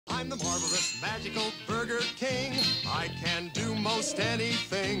I'm the marvelous, magical Burger King. I can do most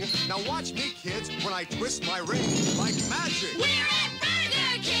anything. Now watch me, kids, when I twist my ring like magic. We're at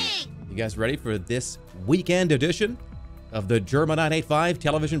Burger King! You guys ready for this weekend edition of the Jerma 985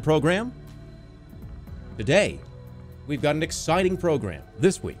 television program? Today, we've got an exciting program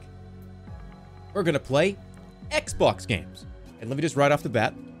this week. We're going to play Xbox games. And let me just right off the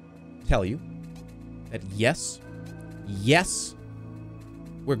bat tell you that yes,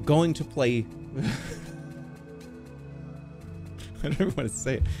 we're going to play... I don't even want to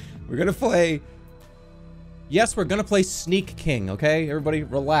say it. We're going to play... Yes, we're going to play Sneak King, okay? Everybody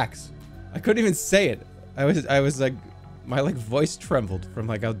relax. I couldn't even say it. I was like... My voice trembled from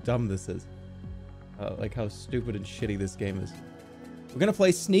how dumb this is. Like how stupid and shitty this game is. We're going to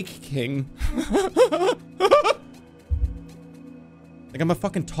play Sneak King. Like I'm a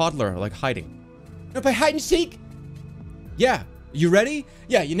fucking toddler, hiding. No, play hide and seek. Yeah, you ready?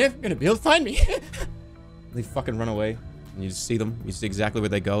 Yeah, you're never gonna be able to find me. They fucking run away, and you just see them. You see exactly where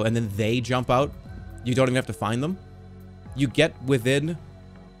they go, and then they jump out. You don't even have to find them. You get within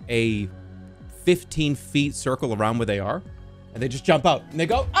a 15 feet circle around where they are, and they just jump out, and they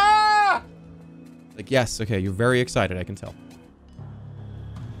go, ah! Yes, okay, you're very excited, I can tell.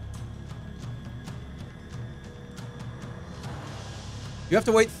 You have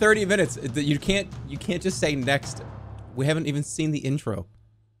to wait 30 minutes. You can't just say next. We haven't even seen the intro.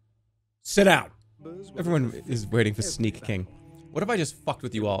 Sit down. Everyone is waiting for Sneak King. What if I just fucked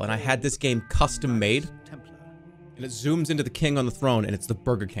with you all and I had this game custom made and it zooms into the king on the throne and it's the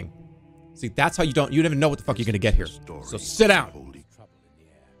Burger King? See, that's how you never know what the fuck you're gonna get here. So sit down.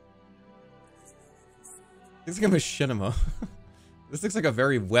 This is like a machinima. This looks like a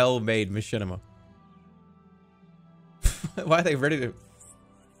very well-made machinima. Why are they ready to...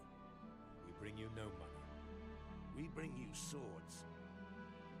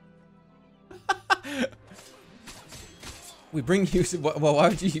 We bring you... Well, why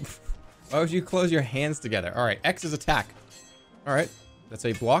would you close your hands together? All right, X is attack. All right, that's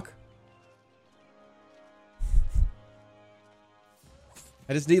a block.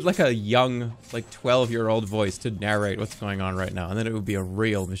 I just need a young, 12-year-old voice to narrate what's going on right now, and then it would be a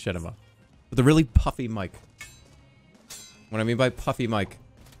real machinima with a really puffy mic. What I mean by puffy mic,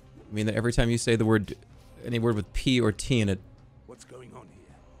 I mean that every time you say the word, any word with P or T in it, what's going on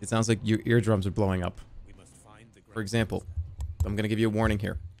here? It sounds like your eardrums are blowing up. We must find the For example, I'm gonna give you a warning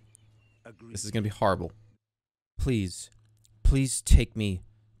here. This is gonna be horrible. Please take me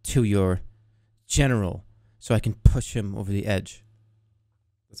to your general so I can push him over the edge.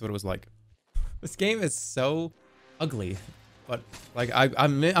 That's what it was like. This game is so ugly, but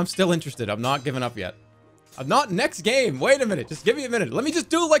I'm still interested. I'm not giving up yet. I'm not next game. Wait a minute. Just give me a minute. Let me just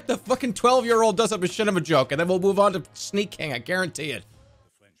do the fucking 12-year-old does a machinima joke, and then we'll move on to Sneak King. I guarantee it.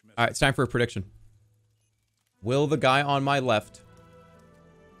 All right, it's time for a prediction. Will the guy on my left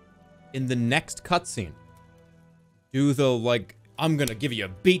in the next cutscene do the, I'm gonna give you a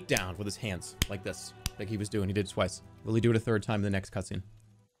beatdown with his hands like this, like he was doing? He did it twice. Will he do it a third time in the next cutscene?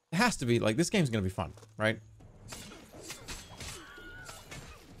 It has to be, this game's gonna be fun, right?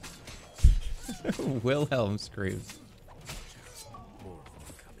 Wilhelm screams.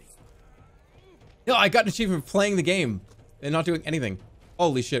 No, I got an achievement for playing the game and not doing anything.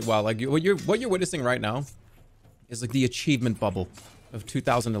 Holy shit! Wow, what you're witnessing right now is the achievement bubble of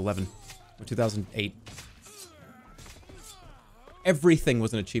 2011 or 2008. Everything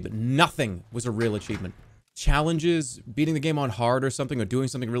was an achievement. Nothing was a real achievement. Challenges, beating the game on hard or something, or doing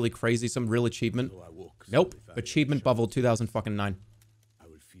something really crazy, some real achievement. Nope. Achievement bubble 2009.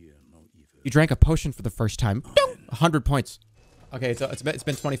 You drank a potion for the first time. 100 points. Okay, so it's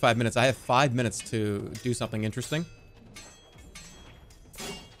been 25 minutes. I have 5 minutes to do something interesting.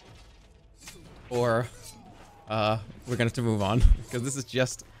 Or, we're gonna have to move on. Because this is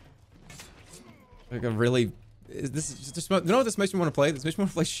just... a really... This is just... You know what this makes me want to play? This makes me want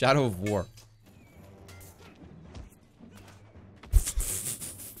to play Shadow of War.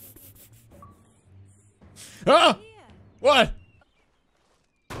 Ah! What?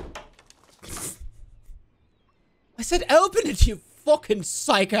 I said open it, you fucking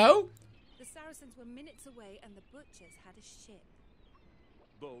psycho! The Saracens were minutes away and the butchers had a ship.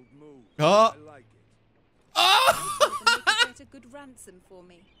 Bold move. Oh! I like it. Oh! Get a good ransom for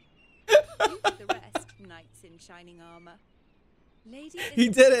me. You did the rest, knights in shining armor. Lady He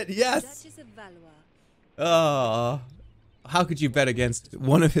did it, yes! Duchess of Valois. Oh. How could you bet against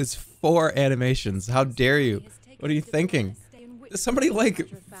one of his 4 animations? How dare you? What are you thinking? There's somebody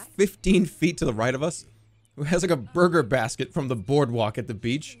 15 feet to the right of us who has a burger basket from the boardwalk at the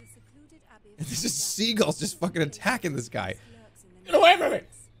beach. And there's just seagulls just fucking attacking this guy. Get away from me!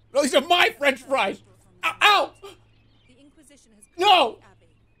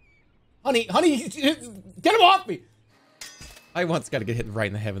 Honey, get him off me! I once got to get hit right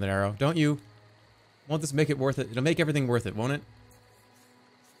in the head with an arrow, don't you? Won't this make it worth it? It'll make everything worth it, won't it?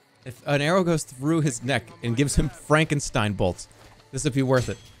 If an arrow goes through his neck and gives him Frankenstein bolts, this would be worth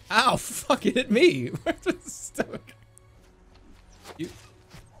it. Ow, fuck, it hit me! Where's the stomach? You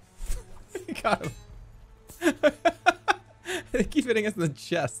got him. They keep hitting us in the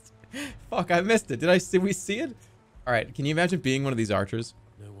chest. Fuck, I missed it. Did we see it? Alright, can you imagine being one of these archers?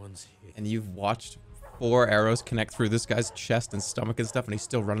 No one's here. And you've watched 4 arrows connect through this guy's chest and stomach and stuff, and he's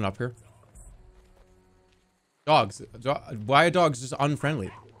still running up here? Dogs. Why are dogs just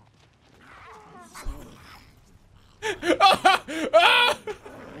unfriendly?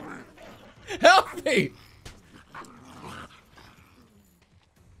 Help me!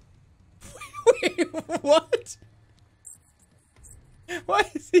 Wait, what? Why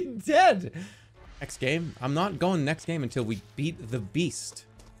is he dead? Next game? I'm not going next game until we beat the beast.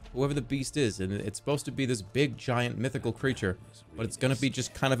 Whoever the beast is. And it's supposed to be this big, giant, mythical creature. But it's gonna be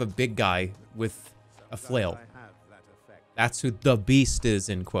just kind of a big guy with a flail. That's who the beast is,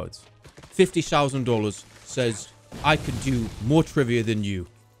 in quotes. $50,000 says, I could do more trivia than you.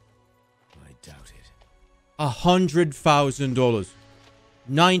 I doubt it. $100,000.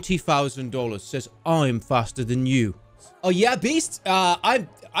 $90,000 says, I'm faster than you. Oh yeah, beast? I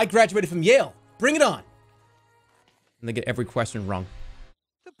graduated from Yale. Bring it on. And they get every question wrong.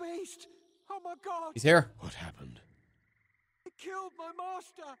 The beast! Oh my god! He's here. What happened? It killed my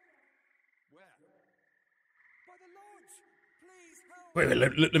master! Where? By the lodge! Please help!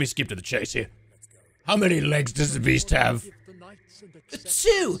 Wait, let me skip to the chase here. How many legs does the beast have? The knights and the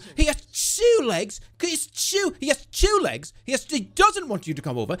 2. He has 2 legs. He has 2 legs. He doesn't want you to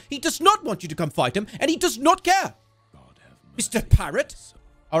come over. He does not want you to come fight him. And he does not care. God have mercy. Mr. Parrot.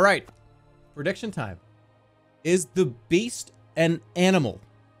 All right. Prediction time. Is the beast an animal?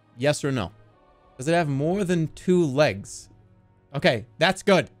 Yes or no? Does it have more than 2 legs? Okay, that's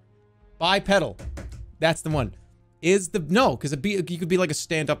good. Bipedal. That's the one. Is the... No, because you could be like a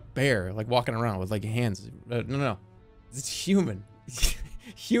stand-up bear, like walking around with like hands. No. It's human.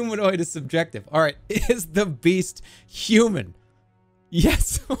 Humanoid is subjective. All right. Is the beast human?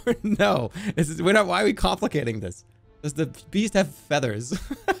 Yes or no? Why are we complicating this? Does the beast have feathers?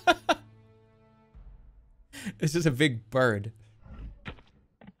 It's just a big bird.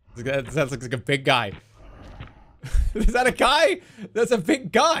 That sounds like a big guy. Is that a guy? That's a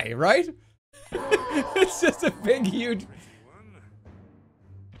big guy, right? It's just a big, huge...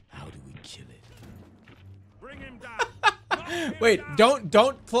 How do we kill it? Bring him down. Wait,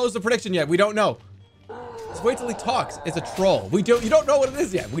 don't close the prediction yet. We don't know. Just wait till he talks. It's a troll. You don't know what it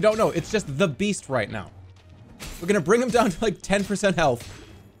is yet. We don't know. It's just the beast right now. We're gonna bring him down to like 10% health.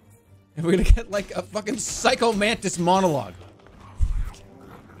 And we're gonna get like a fucking Psycho Mantis monologue.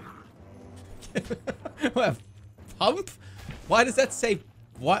 What? Pump? Why does that say...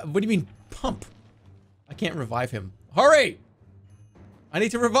 What do you mean pump? I can't revive him. Hurry! I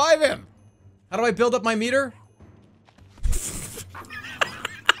need to revive him! How do I build up my meter?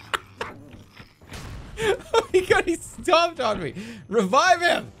 Oh my god, he stomped on me! Revive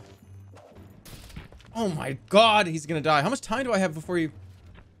him! Oh my god, he's gonna die. How much time do I have before he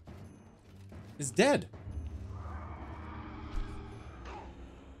is dead?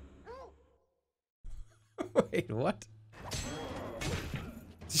 Wait, what?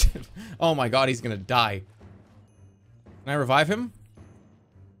 Oh my god, he's gonna die. Can I revive him?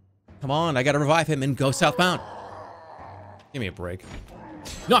 Come on, I gotta revive him and go southbound. Give me a break.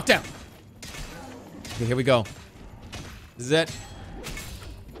 Knock down! Okay, here we go. This is it.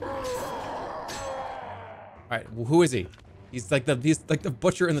 Alright, well, who is he? He's like the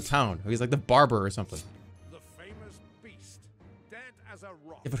butcher in the town. He's like the barber or something. The famous beast, dead as a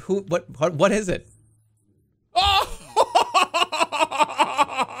rock. Yeah, but what is it? Oh!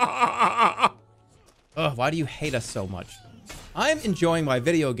 Ugh, why do you hate us so much? I'm enjoying my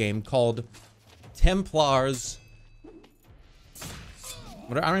video game called Templars.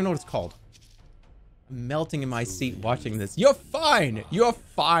 I don't even know what it's called. I'm melting in my seat watching this. You're fine. You're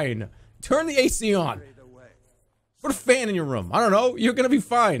fine. Turn the AC on. Put a fan in your room. I don't know. You're gonna be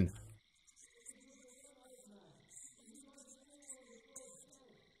fine.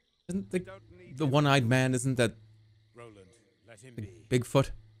 Isn't the one-eyed man? Isn't that Roland, let him be.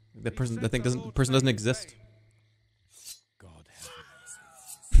 Bigfoot? The person doesn't exist. God have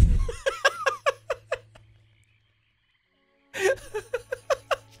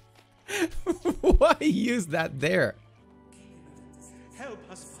mercy. Why use that there? Help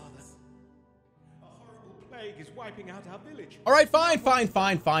us, Father. A horrible plague is wiping out our village. All right, fine.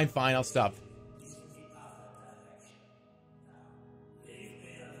 I'll stop.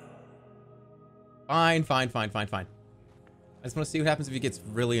 Fine, fine, fine, fine, fine. I just want to see what happens if he gets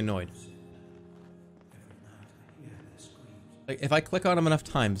really annoyed. Like, if I click on him enough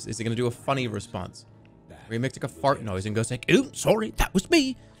times, is he going to do a funny response? Where he makes like a fart noise and goes like, "Oh, sorry, that was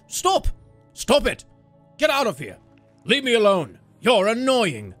me. Stop! Stop it! Get out of here! Leave me alone! You're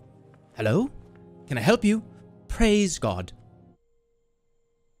annoying! Hello? Can I help you? Praise God."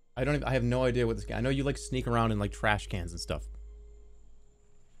 I have no idea what this guy... I know you like sneak around in like trash cans and stuff.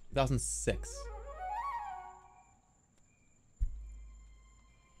 2006.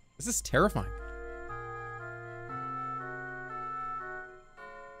 This is terrifying.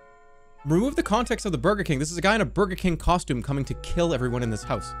 Remove the context of the Burger King. This is a guy in a Burger King costume coming to kill everyone in this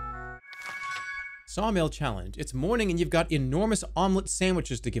house. Sawmill challenge. It's morning and you've got enormous omelet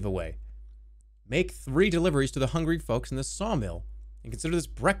sandwiches to give away. Make 3 deliveries to the hungry folks in the sawmill. And consider this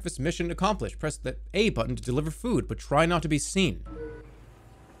breakfast mission accomplished. Press the A button to deliver food, but try not to be seen.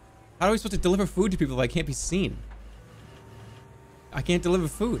 How are we supposed to deliver food to people if I can't be seen? I can't deliver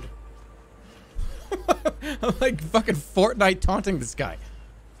food. I'm like fucking Fortnite taunting this guy.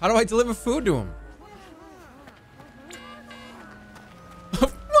 How do I deliver food to him?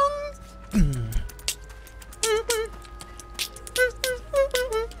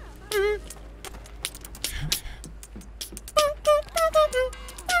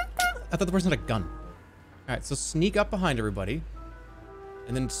 I thought the person had a gun. Alright, so sneak up behind everybody.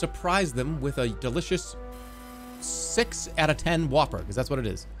 And then surprise them with a delicious 6 out of 10 Whopper, because that's what it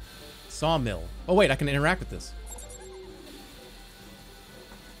is. Sawmill. Oh wait, I can interact with this.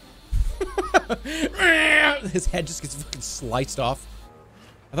 His head just gets fucking sliced off.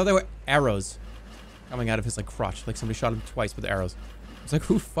 I thought they were arrows coming out of his like crotch. Like somebody shot him twice with arrows. It's like,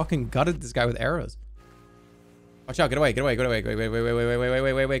 who fucking gutted this guy with arrows? Watch out, get away, get away, get away, wait, wait, wait, wait, wait, wait, wait,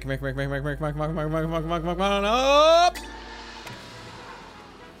 wait, wait, wait, come here, come here, come here, come here, come here, come here, come here, come here, come here, come here, come on, up!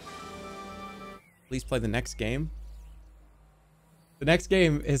 Please play the next game. The next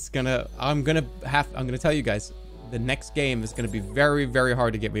game is gonna, I'm gonna tell you guys, the next game is gonna be very, very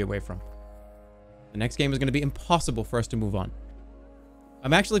hard to get me away from. The next game is gonna be impossible for us to move on.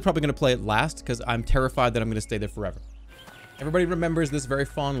 I'm actually probably gonna play it last because I'm terrified that I'm gonna stay there forever. Everybody remembers this very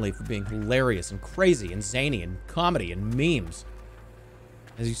fondly for being hilarious and crazy and zany and comedy and memes.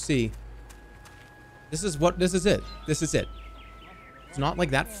 As you see, this is it. This is it. It's not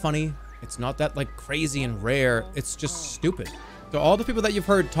like that funny. It's not that like crazy and rare. It's just stupid. So all the people that you've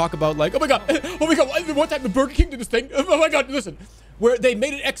heard talk about like, oh my god, one time the Burger King did this thing. Oh my god, listen. Where they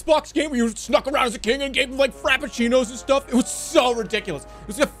made an Xbox game where you snuck around as a king and gave them like frappuccinos and stuff. It was so ridiculous. It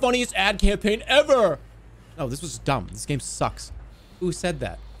was the funniest ad campaign ever. No, this was dumb. This game sucks. Who said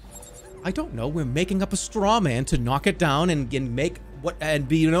that? I don't know. We're making up a straw man to knock it down and make what and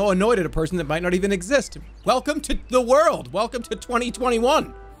be, you know, annoyed at a person that might not even exist. Welcome to the world. Welcome to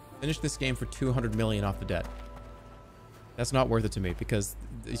 2021. Finish this game for 200 million off the debt. That's not worth it to me because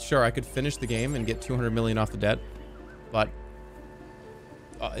sure, I could finish the game and get 200 million off the debt, but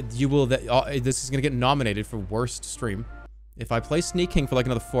this is going to get nominated for worst stream. If I play Sneak King for like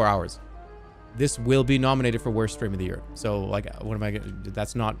another 4 hours, this will be nominated for worst stream of the year. So like, what am I gonna do?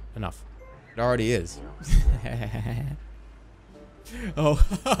 That's not enough. It already is. Oh,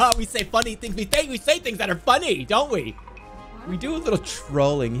 we say funny things. We say things that are funny, don't we? We do a little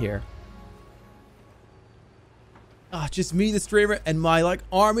trolling here. Ah, just me, the streamer, and my like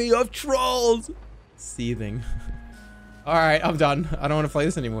army of trolls. Seething. All right, I'm done. I don't want to play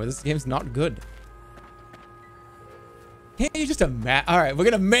this anymore. This game's not good. Can't you just imagine? All right, we're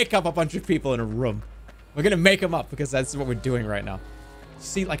gonna make up a bunch of people in a room. We're gonna make them up because that's what we're doing right now.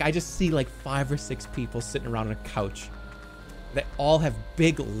 See, like I just see like 5 or 6 people sitting around on a couch. They all have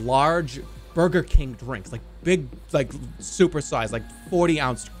big, large Burger King drinks, like big, like super size, like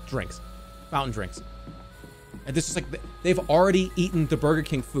 40-ounce drinks, fountain drinks. And this is like they've already eaten the Burger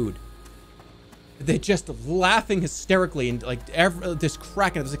King food. They're just laughing hysterically and like this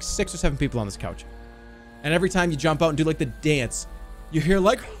cracking. There's like 6 or 7 people on this couch. And every time you jump out and do like the dance, you hear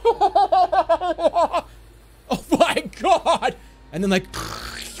like, oh my god! And then like,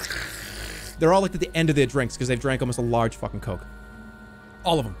 they're all like at the end of their drinks because they've drank almost a large fucking Coke.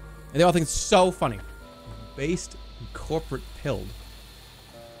 All of them. And they all think it's so funny. Based corporate pilled.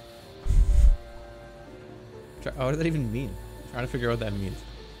 What does that even mean? I'm trying to figure out what that means.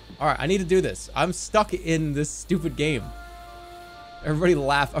 Alright, I need to do this. I'm stuck in this stupid game. Everybody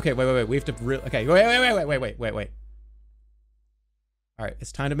laugh. Okay, wait. We have to really... Okay, wait. Alright,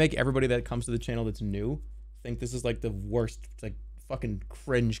 it's time to make everybody that comes to the channel that's new think this is like the worst, like, fucking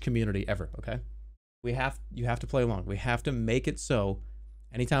cringe community ever, okay? You have to play along. We have to make it so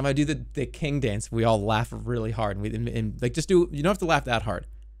anytime I do the king dance, we all laugh really hard. And like, just do... You don't have to laugh that hard.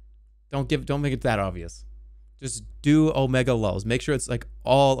 Don't make it that obvious. Just do omega lulls. Make sure it's like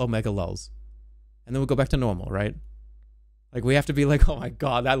all omega lulls. And then we'll go back to normal, right? Like we have to be like, oh my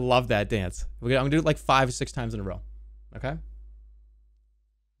God, I love that dance. I'm gonna do it like 5 or 6 times in a row. Okay?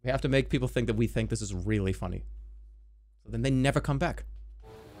 We have to make people think that we think this is really funny. So then they never come back.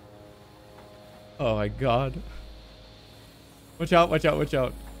 Oh my God. Watch out, watch out, watch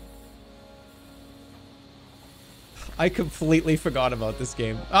out. I completely forgot about this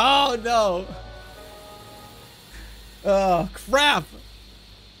game. Oh no! Oh crap!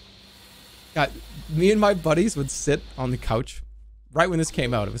 God, me and my buddies would sit on the couch right when this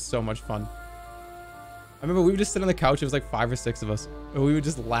came out. It was so much fun. I remember we would just sit on the couch. It was like 5 or 6 of us. And we would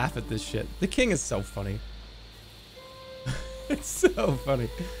just laugh at this shit. The king is so funny. It's so funny.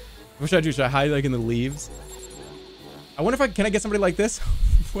 What should I do? Should I hide like in the leaves? I wonder if can I get somebody like this?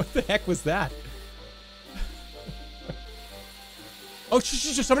 What the heck was that? Oh,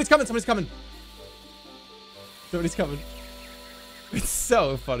 somebody's coming. Somebody's coming. Somebody's coming. It's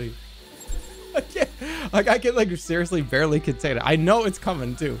so funny. I can like seriously barely contain it. I know it's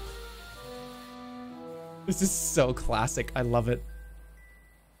coming too. This is so classic. I love it.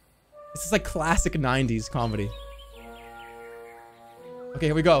 This is like classic 90s comedy. Okay,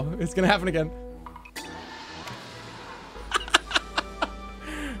 here we go. It's gonna happen again.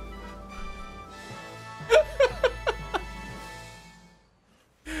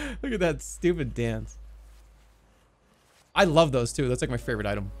 Look at that stupid dance. I love those too. That's like my favorite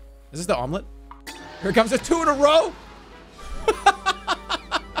item. Is this the omelet? Here it comes. There's 2 in a row.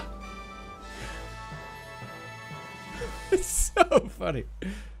 It's so funny.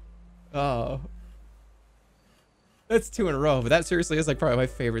 Oh. That's 2 in a row, but that seriously is like probably my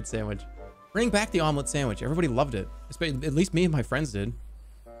favorite sandwich. Bring back the omelet sandwich. Everybody loved it. At least me and my friends did.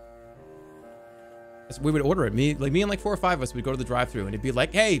 We would order it. Me and like 4 or 5 of us would go to the drive-thru and it'd be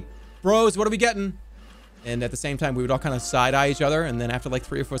like, hey, bros, what are we getting? And at the same time, we would all kind of side-eye each other. And then after like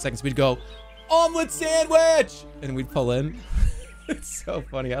 3 or 4 seconds, we'd go, omelet sandwich! And we'd pull in. It's so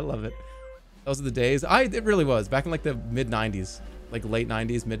funny. I love it. Those are the days. It really was. Back in like the mid-90s. Like late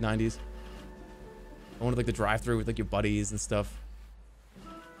 90s, mid-90s. Going to like the drive-thru with like your buddies and stuff.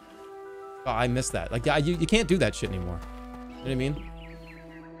 Oh, I miss that. Like, yeah, you can't do that shit anymore. You know what I mean?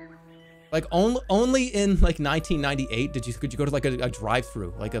 Like only in like 1998 could you go to like a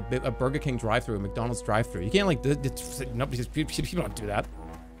drive-thru, like a Burger King drive-thru, a McDonald's drive-thru. You can't like people don't do that.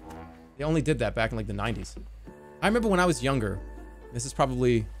 They only did that back in like the 90s. I remember when I was younger. This is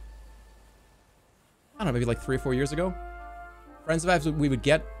probably, I don't know, maybe like 3 or 4 years ago. Friends of ours, we would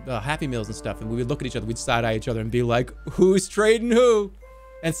get Happy Meals and stuff, and we would look at each other. We'd side-eye each other and be like, "Who's trading who?"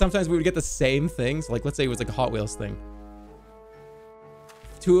 And sometimes we would get the same things. Like let's say it was like a Hot Wheels thing.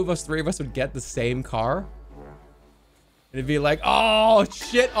 2 of us, 3 of us would get the same car. And it'd be like, oh,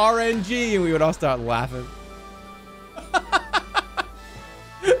 shit, RNG. And we would all start laughing.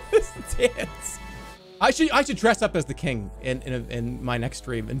 This dance. I should dress up as the king in my next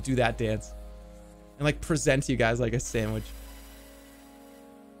stream and do that dance. And like present you guys like a sandwich.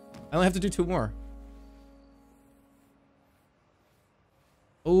 I only have to do 2 more.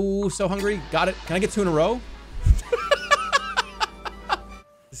 Oh, so hungry. Got it. Can I get 2 in a row?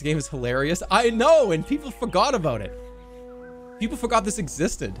 This game is hilarious. I know, and people forgot about it. People forgot this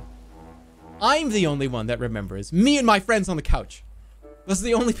existed. I'm the only one that remembers. Me and my friends on the couch. Those are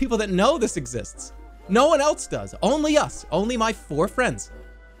the only people that know this exists. No one else does. Only us. Only my 4 friends.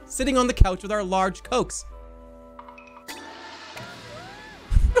 Sitting on the couch with our large Cokes.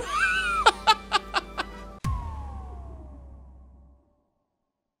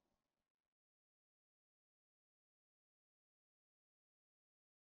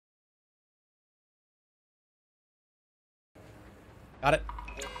 Got it.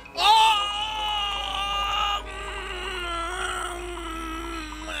 Oh!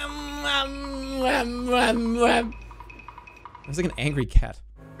 It was like an angry cat.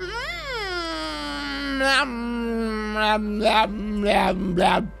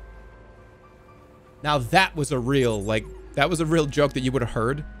 Now that was a real, that was a real joke that you would have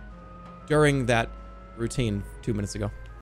heard during that routine 2 minutes ago.